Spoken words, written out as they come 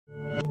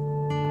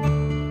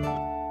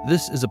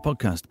This is a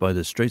podcast by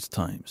The Straits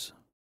Times.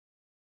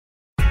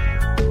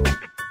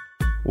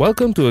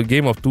 Welcome to A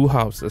Game of Two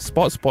Halves, a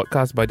sports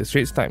podcast by The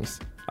Straits Times.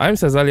 I'm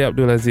Sazali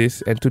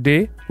Abdulaziz, and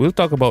today we'll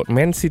talk about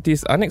Man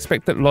City's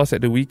unexpected loss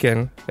at the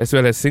weekend, as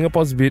well as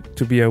Singapore's bid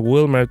to be a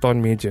World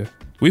Marathon major.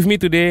 With me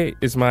today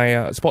is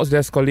my sports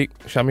desk colleague,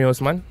 Shami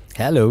Osman.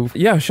 Hello.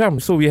 Yeah,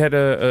 Sham. So we had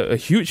a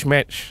huge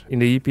match in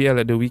the EPL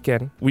at the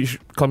weekend, which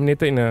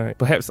culminated in a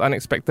perhaps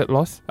unexpected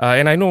loss.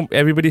 And I know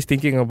everybody's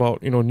thinking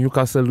about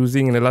Newcastle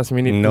losing in the last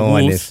minute. No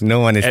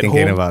one is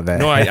thinking home. About that.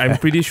 No, I'm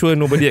pretty sure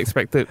nobody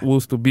expected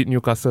Wolves to beat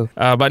Newcastle.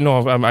 But no,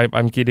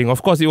 I'm kidding.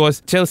 Of course, it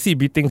was Chelsea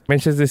beating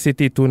Manchester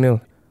City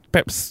 2-0.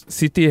 Pep's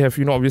City have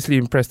obviously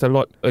impressed a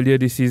lot earlier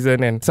this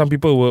season, and some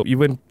people were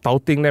even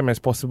touting them as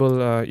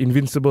possible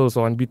invincibles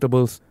or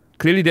unbeatables.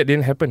 Clearly, that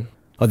didn't happen.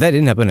 Oh, that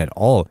didn't happen at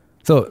all.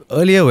 So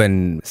earlier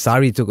when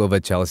Sarri took over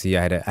Chelsea,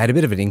 I had a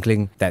bit of an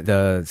inkling that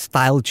the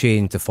style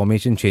change, the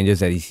formation changes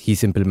that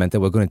he's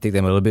implemented were going to take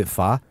them a little bit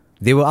far.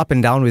 They were up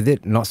and down with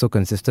it, not so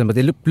consistent, but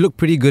they look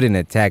pretty good in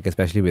attack,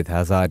 especially with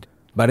Hazard.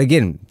 But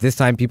again, this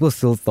time people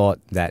still thought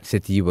that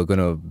City were going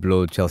to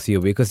blow Chelsea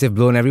away because they've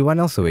blown everyone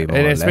else away, more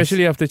and or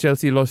especially less. After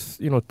Chelsea lost,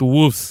 to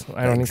Wolves,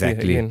 ironically,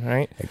 Exactly. again,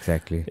 right?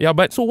 Exactly. Yeah,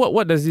 but so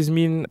what does this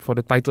mean for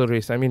the title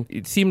race? I mean,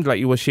 it seemed like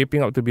it was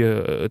shaping up to be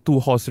a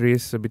two-horse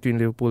race between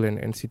Liverpool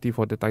and City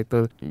for the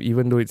title,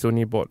 even though it's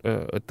only about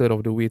a third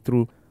of the way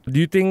through. Do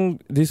you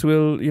think this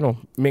will,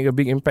 make a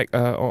big impact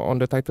on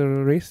the title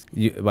race?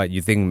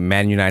 You think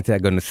Man United are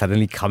going to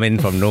suddenly come in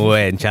from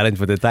nowhere and challenge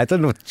for the title?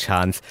 No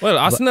chance. Well,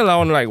 Arsenal are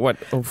on a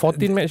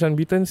 14-match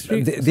unbeaten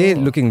streak? They're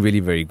looking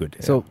really very good.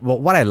 Yeah. So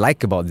what I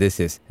like about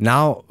this is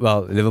now,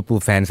 Liverpool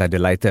fans are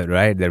delighted,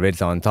 right? The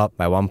Reds are on top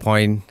by 1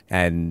 point,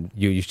 and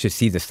you should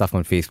see the stuff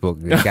on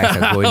Facebook. The guys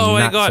are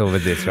going nuts over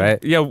this,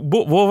 right? Yeah,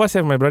 both of us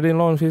have my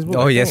brother-in-law on Facebook.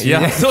 Oh, yes,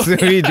 so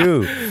we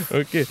do.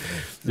 Okay.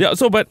 Yeah,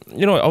 so but,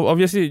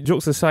 obviously,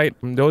 jokes aside,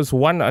 there was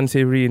one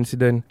unsavory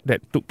incident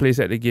that took place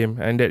at the game,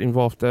 and that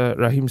involved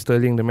Raheem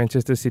Sterling, the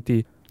Manchester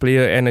City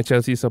player and a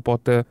Chelsea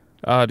supporter.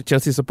 The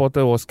Chelsea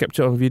supporter was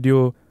captured on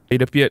video.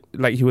 It appeared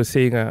like he was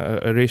saying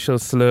a racial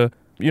slur.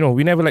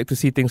 We never like to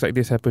see things like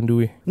this happen, do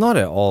we? Not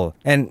at all.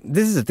 And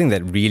this is the thing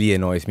that really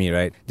annoys me,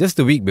 right? Just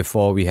the week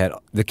before, we had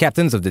the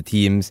captains of the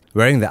teams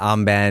wearing the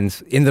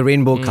armbands in the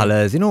rainbow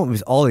colours. It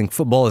was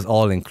football is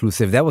all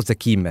inclusive. That was the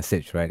key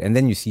message, right? And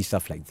then you see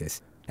stuff like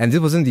this. And this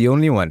wasn't the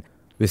only one.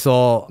 We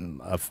saw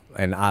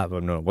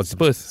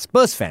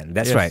Spurs fan,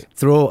 that's right,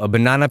 throw a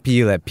banana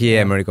peel at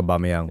Pierre-Emerick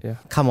Aubameyang. Yeah.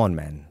 Come on,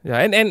 man. Yeah,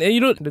 and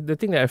the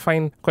thing that I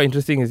find quite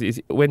interesting is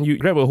when you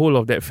grab a hold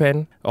of that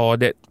fan or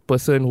that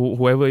person,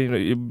 whoever,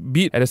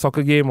 be it at a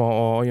soccer game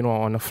or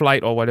on a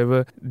flight or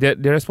whatever, their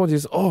response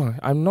is, oh,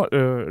 I'm not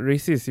a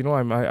racist,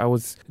 I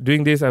was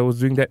doing this, I was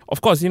doing that. Of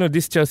course,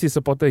 this Chelsea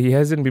supporter, he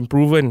hasn't been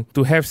proven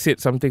to have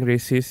said something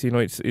racist.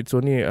 It's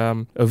only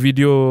a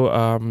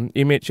video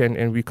image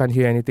and we can't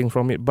hear anything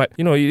from it. But,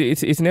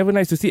 it's never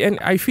nice to see. And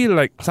I feel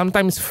like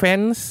sometimes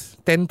fans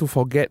tend to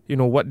forget,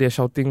 what they're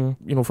shouting,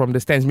 from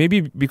the stands.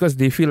 Maybe because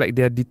they feel like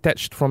they're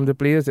detached from the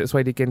players. That's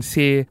why they can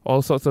say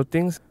all sorts of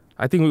things.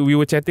 I think we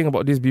were chatting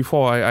about this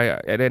before. I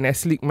at an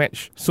S-League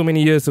match so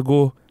many years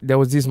ago, there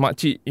was this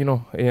makcik,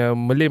 a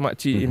Malay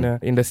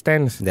makcik in the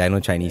stands. There are no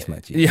Chinese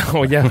makcik.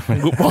 Yeah,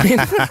 good point.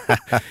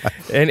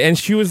 and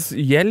she was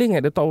yelling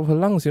at the top of her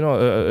lungs,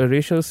 a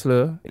racial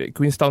slur at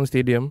Queenstown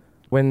Stadium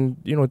when,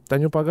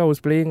 Tanjung Pagar was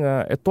playing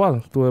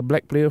Etoile to a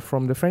black player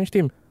from the French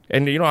team.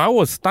 And, I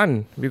was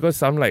stunned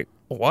because I'm like,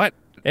 what?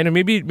 And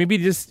maybe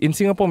just in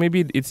Singapore,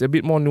 maybe it's a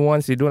bit more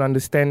nuanced. They don't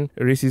understand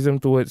racism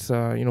towards,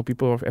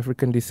 people of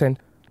African descent.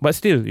 But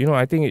still,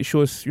 I think it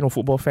shows,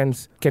 football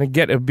fans can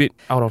get a bit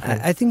out of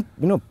hand. I think,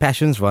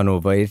 passions run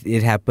over.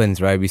 It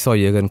happens, right? We saw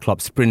Jurgen Klopp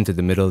sprint to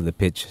the middle of the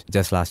pitch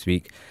just last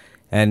week.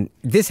 And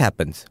this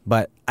happens.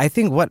 But I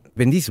think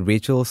when these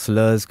racial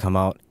slurs come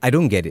out, I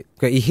don't get it.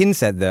 It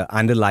hints at the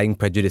underlying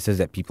prejudices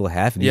that people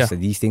have.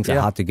 These things are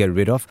hard to get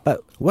rid of.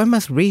 But why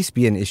must race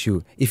be an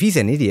issue? If he's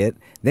an idiot,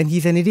 then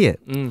he's an idiot.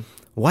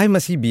 Why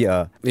must he be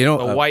a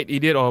white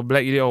idiot or a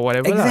black idiot or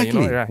whatever?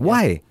 Exactly.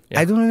 Why?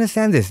 Yeah. I don't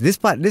understand this. This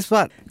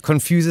part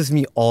confuses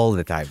me all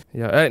the time.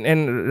 Yeah,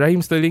 and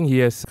Raheem Sterling, he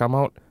has come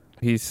out.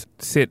 He's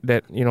said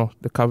that,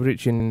 the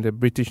coverage in the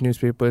British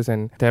newspapers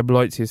and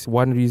tabloids is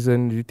one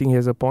reason. Do you think he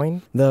has a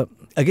point?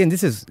 Again,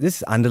 this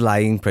is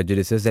underlying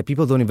prejudices that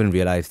people don't even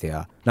realize they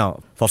are.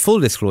 Now, for full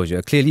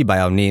disclosure, clearly by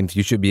our names,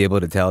 you should be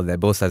able to tell that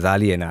both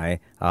Sazali and I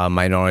are a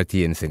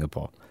minority in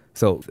Singapore.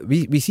 So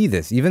we see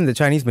this. Even the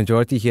Chinese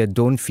majority here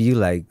don't feel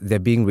like they're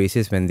being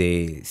racist when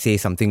they say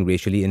something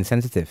racially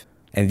insensitive.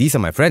 And these are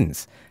my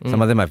friends.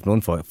 Some of them I've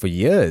known for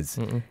years.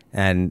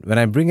 And when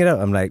I bring it up,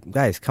 I'm like,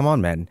 guys, come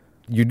on, man.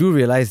 You do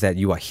realize that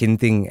you are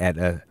hinting at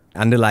a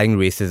underlying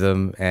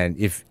racism, and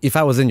if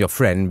I wasn't your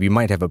friend, we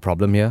might have a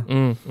problem here.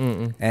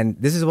 And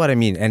this is what I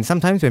mean. And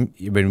sometimes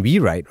when we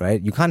write,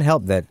 right, you can't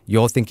help that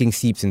your thinking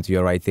seeps into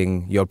your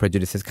writing, your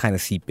prejudices kind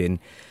of seep in.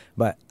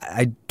 But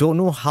I don't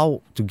know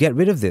how to get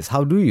rid of this.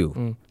 How do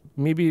you?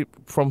 Maybe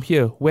from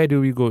here, where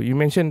do we go? You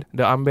mentioned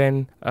the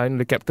armband and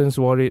the captains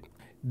wore it.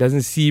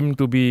 doesn't seem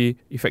to be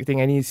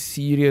affecting any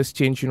serious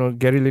change.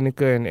 Gary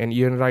Lineker and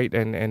Ian Wright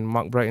and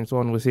Mark Bright and so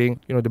on were saying,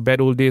 the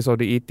bad old days of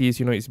the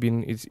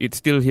 80s, it's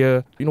still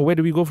here. Where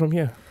do we go from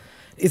here?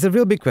 It's a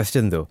real big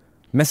question though.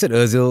 Mesut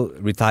Ozil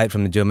retired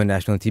from the German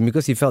national team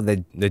because he felt that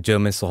the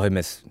Germans saw him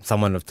as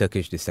someone of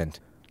Turkish descent.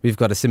 We've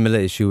got a similar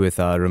issue with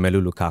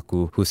Romelu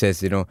Lukaku, who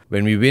says,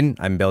 when we win,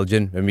 I'm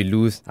Belgian. When we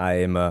lose, I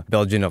am a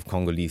Belgian of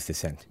Congolese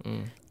descent.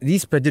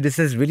 These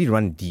prejudices really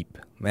run deep.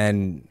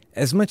 And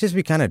as much as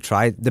we kind of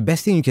try, the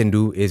best thing you can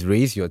do is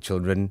raise your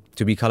children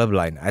to be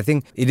colorblind. I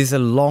think it is a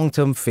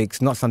long-term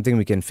fix, not something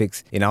we can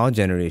fix in our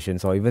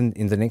generations or even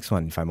in the next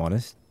one, if I'm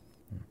honest.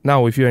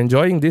 Now, if you're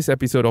enjoying this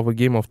episode of A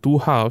Game of Two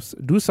Halves,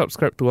 do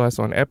subscribe to us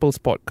on Apple's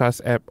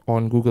podcast app,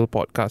 on Google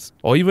Podcasts,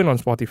 or even on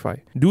Spotify.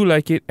 Do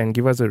like it and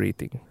give us a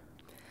rating.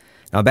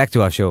 Now back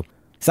to our show.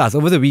 Saz,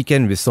 over the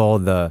weekend we saw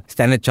the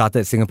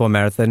StanChart Singapore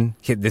Marathon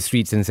hit the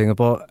streets in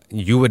Singapore.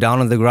 You were down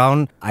on the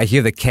ground. I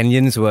hear the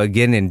Kenyans were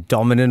again in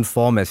dominant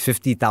form as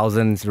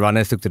 50,000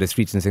 runners took to the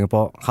streets in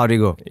Singapore. How did it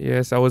go?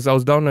 Yes, I was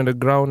down on the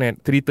ground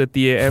at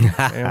 3:30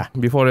 a.m.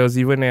 Before there was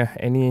even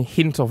any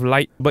hint of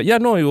light. But yeah,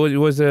 no, it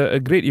was a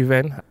great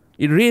event.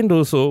 It rained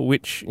also,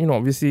 which,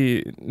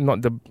 obviously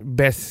not the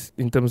best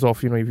in terms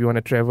of, if you want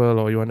to travel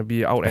or you want to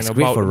be out and about. It's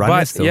great for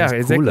runners, though. Yeah, it's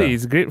exactly. cooler.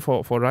 It's great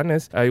for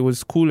runners. It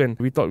was cool and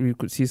we thought we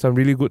could see some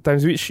really good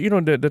times, which,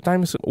 the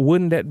times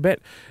weren't that bad.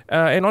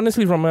 And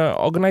honestly, from an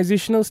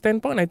organizational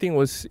standpoint, I think it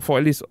was for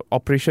at least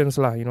operations,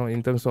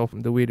 in terms of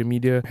the way the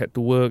media had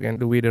to work and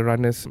the way the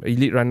runners,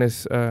 elite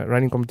runners,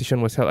 running competition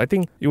was held. I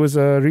think it was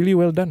really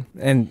well done.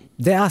 And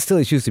there are still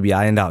issues to be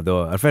ironed out,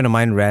 though. A friend of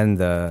mine ran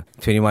the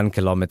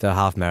 21-kilometer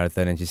half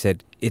marathon and she said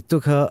it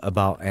took her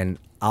about an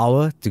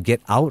hour to get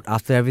out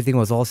after everything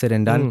was all said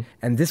and done.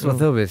 And this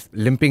was her with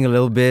limping a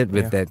little bit,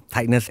 with that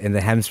tightness in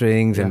the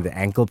hamstrings and the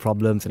ankle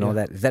problems and all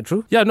that. Is that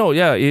true? Yeah, no,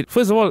 yeah.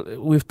 First of all,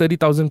 with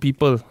 30,000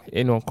 people,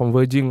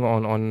 converging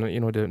on the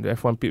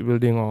F1 pit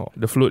building or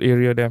the float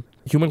area there,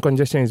 human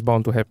congestion is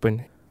bound to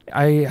happen.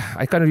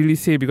 I can't really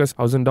say because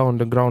I wasn't down on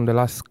the ground the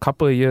last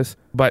couple of years,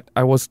 but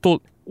I was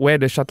told where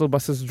the shuttle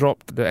buses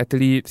dropped the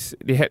athletes,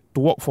 they had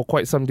to walk for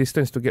quite some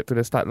distance to get to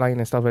the start line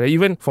and stuff like that.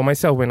 Even for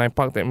myself, when I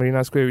parked at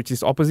Marina Square, which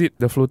is opposite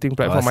the floating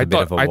platform,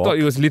 I thought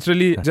it was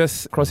literally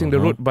just crossing the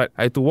road, but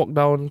I had to walk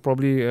down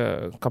probably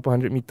a couple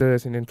 100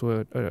 meters and then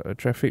to a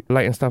traffic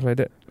light and stuff like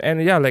that.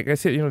 And yeah, like I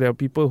said, there are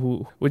people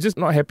who were just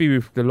not happy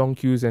with the long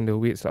queues and the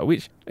waits,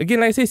 which again,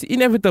 like I say, is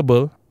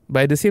inevitable.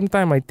 But at the same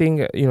time, I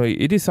think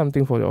it is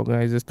something for the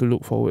organisers to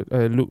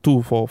look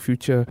to for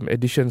future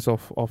editions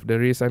of the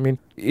race. I mean,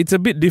 it's a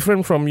bit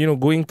different from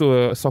going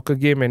to a soccer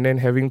game and then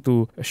having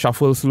to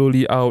shuffle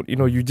slowly out.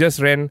 You just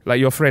ran like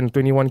your friend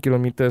 21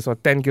 kilometers or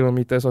 10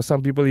 kilometers, or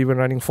some people even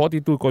running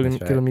 42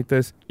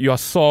 kilometers. You are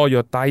sore,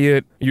 you're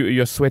tired,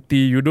 you're sweaty.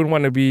 You don't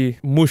want to be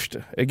mushed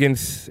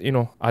against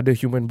other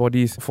human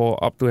bodies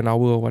for up to an hour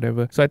or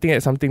whatever. So I think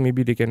that's something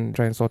maybe they can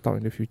try and sort out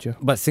in the future.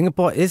 But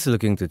Singapore is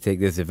looking to take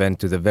this event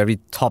to the very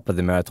top of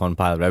the marathon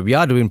pile, right? We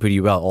are doing pretty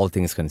well, all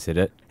things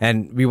considered.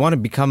 And we want to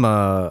become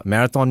a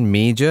marathon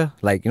major,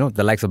 like,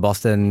 the likes of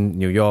Boston,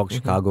 New York,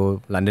 Chicago,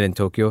 London and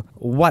Tokyo.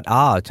 What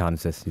are our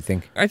chances, you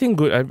think? I think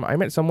good. I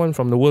met someone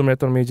from the World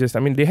Marathon Majors. I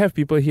mean, they have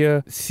people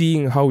here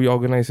seeing how we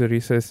organize the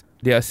races.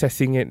 They're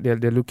assessing it. They're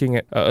looking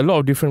at a lot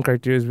of different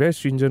criteria, very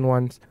stringent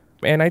ones.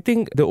 And I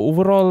think the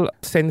overall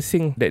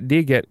sensing that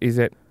they get is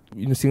that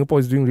Singapore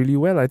is doing really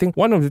well. I think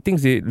one of the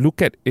things they look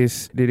at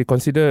is they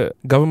consider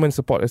government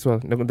support as well,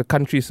 the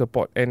country's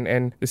support.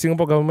 And the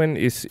Singapore government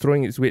is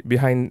throwing its weight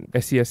behind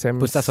SCSM.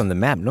 Puts us on the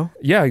map, no?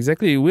 Yeah,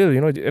 exactly. It will.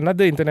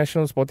 Another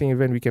international sporting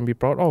event we can be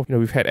proud of.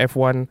 We've had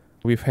F1.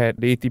 We've had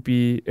the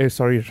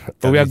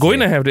ATP. We are going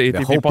to have the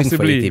ATP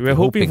possibly. We're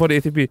hoping for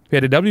the ATP. We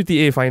had the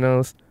WTA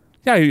finals.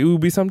 Yeah, it will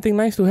be something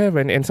nice to have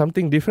and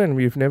something different.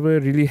 We've never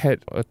really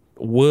had a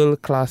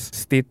world-class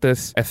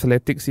status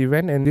athletics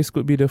event, and this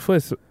could be the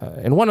first.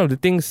 And one of the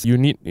things you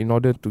need in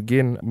order to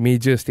gain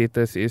major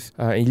status is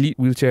elite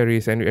wheelchair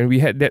race, and we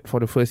had that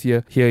for the first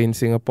year here in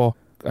Singapore.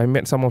 I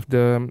met some of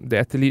the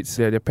athletes,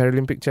 they're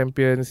Paralympic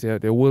champions,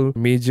 they're world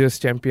majors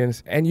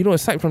champions. And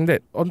aside from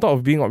that, on top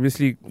of being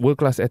obviously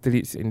world-class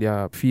athletes in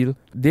their field,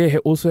 they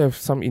also have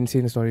some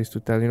insane stories to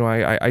tell.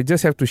 I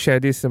just have to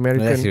share this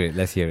American...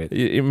 Let's hear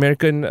it.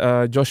 American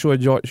Joshua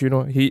George,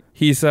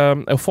 he's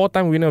a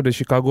 4-time winner of the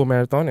Chicago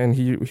Marathon, and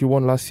he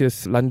won last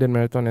year's London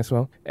Marathon as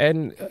well.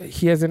 And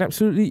he has an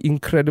absolutely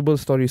incredible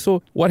story.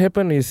 So what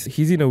happened is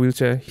he's in a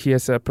wheelchair. He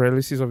has a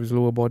paralysis of his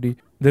lower body.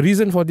 The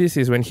reason for this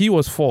is when he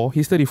was 4,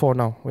 he's 34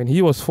 now. When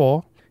he was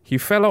 4, he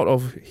fell out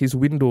of his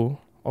window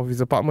of his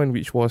apartment,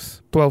 which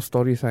was 12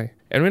 stories high.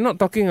 And we're not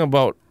talking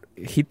about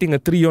hitting a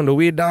tree on the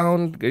way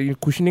down,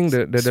 cushioning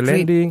the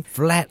landing.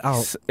 Flat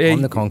out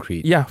on the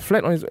concrete. Yeah,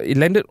 flat on it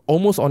landed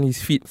almost on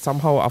his feet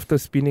somehow after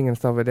spinning and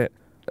stuff like that.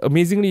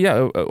 amazingly,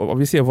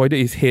 obviously avoided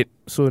his head,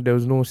 so there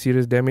was no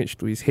serious damage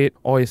to his head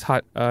or his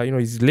heart.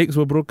 His legs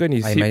were broken.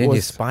 His I hip imagine was,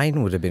 his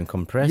spine would have been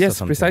compressed. yes, or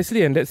something.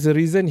 precisely, and that's the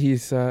reason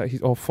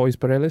for his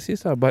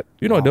paralysis. But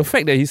the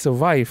fact that he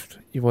survived,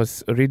 it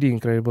was already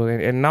incredible.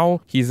 And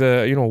now he's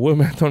a world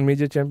marathon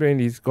major champion.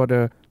 He's got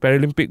a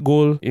Paralympic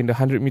gold in the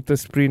 100-meter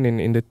sprint and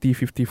in the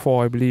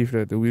T54, I believe,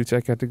 the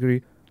wheelchair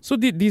category. So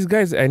these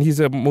guys, and he's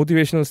a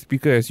motivational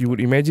speaker, as you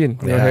would imagine.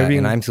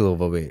 And I'm still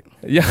overweight.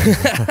 Yeah.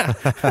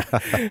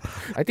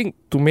 I think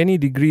to many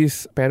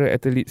degrees,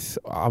 para-athletes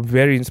are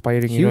very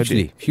inspiring.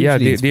 Hugely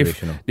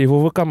inspirational. They've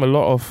overcome a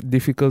lot of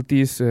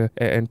difficulties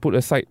and put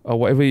aside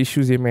whatever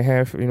issues they may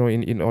have,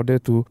 in order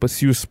to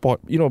pursue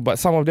sport. But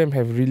some of them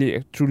have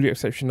really, truly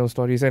exceptional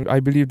stories. And I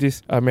believe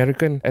this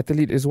American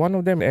athlete is one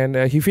of them.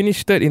 And he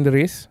finished third in the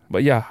race.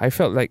 But yeah, I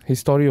felt like his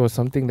story was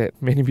something that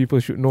many people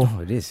should know.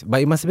 Oh, it is.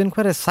 But it must have been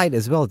quite a sight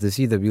as well to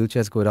see the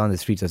wheelchairs go down the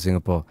streets of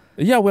Singapore.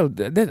 Yeah, well,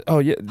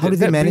 how did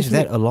they manage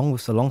that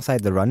alongside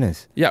the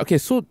runners? Yeah, okay,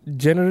 so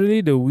generally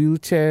the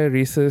wheelchair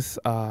races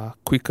are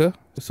quicker.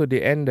 So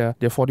they end their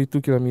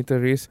 42-kilometer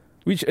race,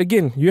 which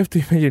again, you have to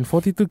imagine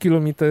 42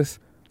 kilometers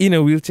in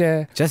a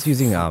wheelchair. Just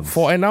using arms.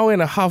 For an hour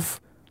and a half.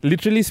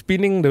 Literally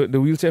spinning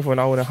the wheelchair for an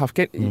hour and a half.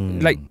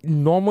 Like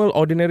normal,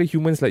 ordinary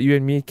humans like you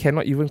and me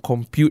cannot even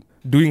compute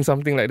doing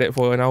something like that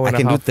for an hour and a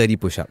half. I can do 30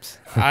 push-ups.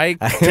 I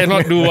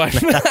cannot do one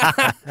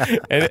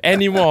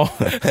anymore.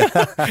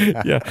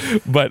 Yeah,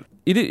 but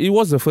it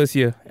was the first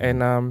year, and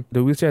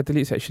the wheelchair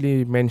athletes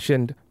actually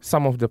mentioned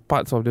some of the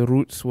parts of the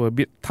routes were a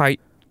bit tight,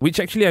 which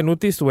actually I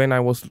noticed when I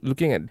was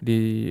looking at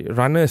the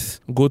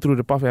runners go through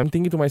the path. I'm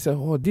thinking to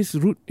myself, this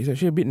route is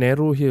actually a bit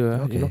narrow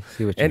here. Okay,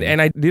 see what you mean.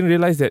 And I didn't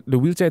realize that the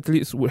wheelchair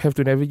athletes would have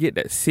to navigate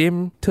that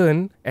same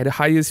turn at a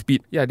higher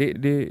speed. Yeah,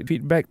 they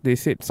feedback, they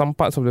said some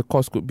parts of the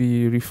course could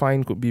be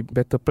refined, could be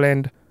better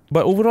planned.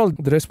 But overall,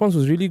 the response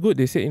was really good.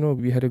 They said,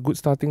 we had a good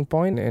starting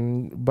point,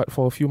 but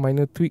for a few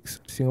minor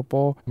tweaks,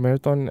 Singapore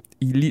Marathon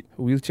elite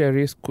wheelchair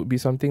race could be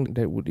something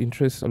that would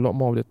interest a lot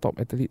more of the top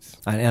athletes.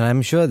 And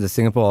I'm sure the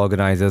Singapore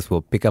organisers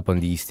will pick up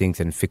on these things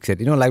and fix it.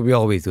 Like we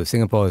always do.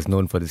 Singapore is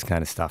known for this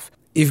kind of stuff.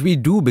 If we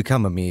do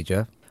become a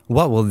major,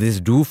 what will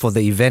this do for the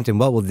event and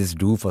what will this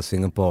do for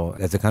Singapore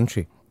as a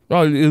country?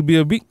 Well, it'll be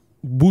a big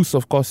boost,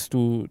 of course,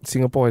 to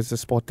Singapore as a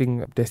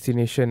sporting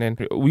destination.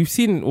 And we've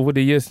seen over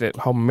the years that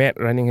how mad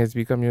running has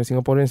become.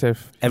 Singaporeans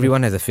have...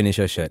 Everyone has a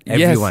finisher shirt.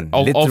 Everyone.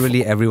 Yes,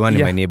 literally everyone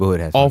in my neighborhood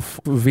has of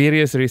one.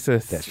 Various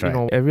races. That's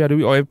right. Every other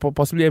week or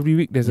possibly every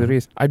week there's a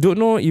race. I don't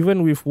know,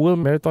 even with World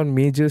Marathon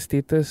major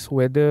status,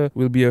 whether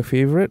we'll be a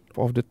favourite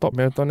of the top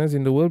marathoners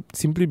in the world,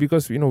 simply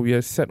because, we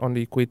are set on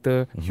the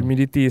equator.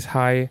 Humidity is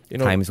high.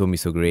 Times won't be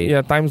so great.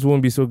 Yeah, times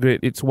won't be so great.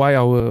 It's why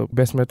our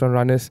best marathon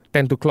runners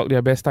tend to clock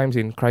their best times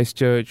in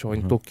Christchurch or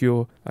in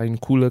Tokyo, in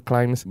cooler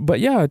climes. But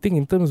yeah, I think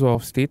in terms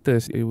of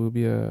status, it will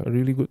be a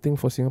really good thing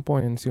for Singapore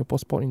and Singapore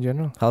sport in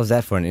general. How's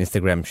that for an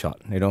Instagram shot?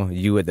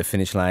 You at the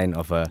finish line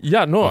of a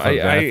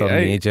marathon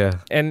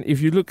major. And if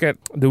you look at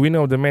the winner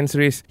of the men's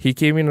race, he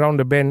came in round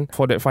the bend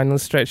for that final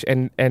stretch,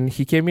 and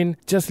he came in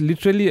just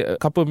literally a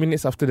couple of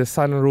minutes after the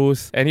sun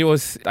rose, and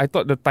I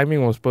thought the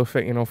timing was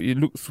perfect. It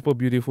looked super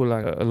beautiful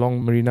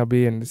along Marina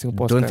Bay and the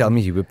Singapore Don't sky. tell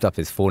me he whipped up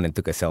his phone and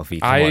took a selfie.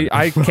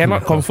 I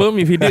cannot confirm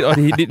if he did or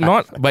he did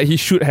not, but he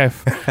should have.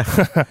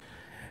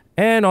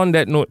 And on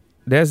that note,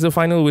 there's the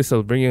final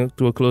whistle, bringing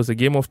to a close the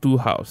Game of Two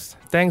Halves.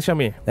 Thanks,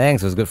 Shami.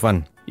 Thanks, it was good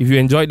fun. If you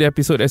enjoyed the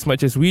episode as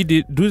much as we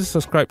did, do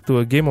subscribe to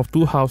a Game of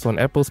Two Halves on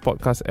Apple's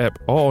podcast app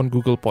or on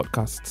Google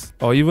Podcasts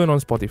or even on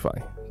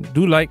Spotify.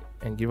 Do like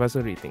and give us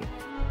a rating.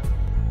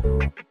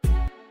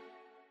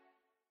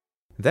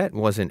 That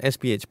was an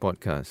SPH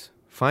podcast.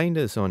 Find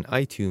us on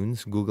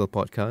iTunes, Google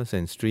Podcasts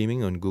and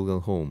streaming on Google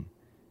Home.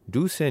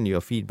 Do send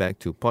your feedback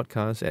to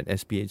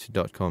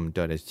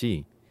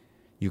podcast@sph.com.sg.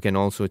 You can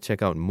also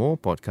check out more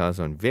podcasts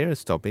on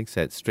various topics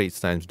at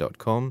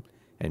straitstimes.com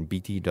and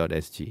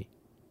bt.sg.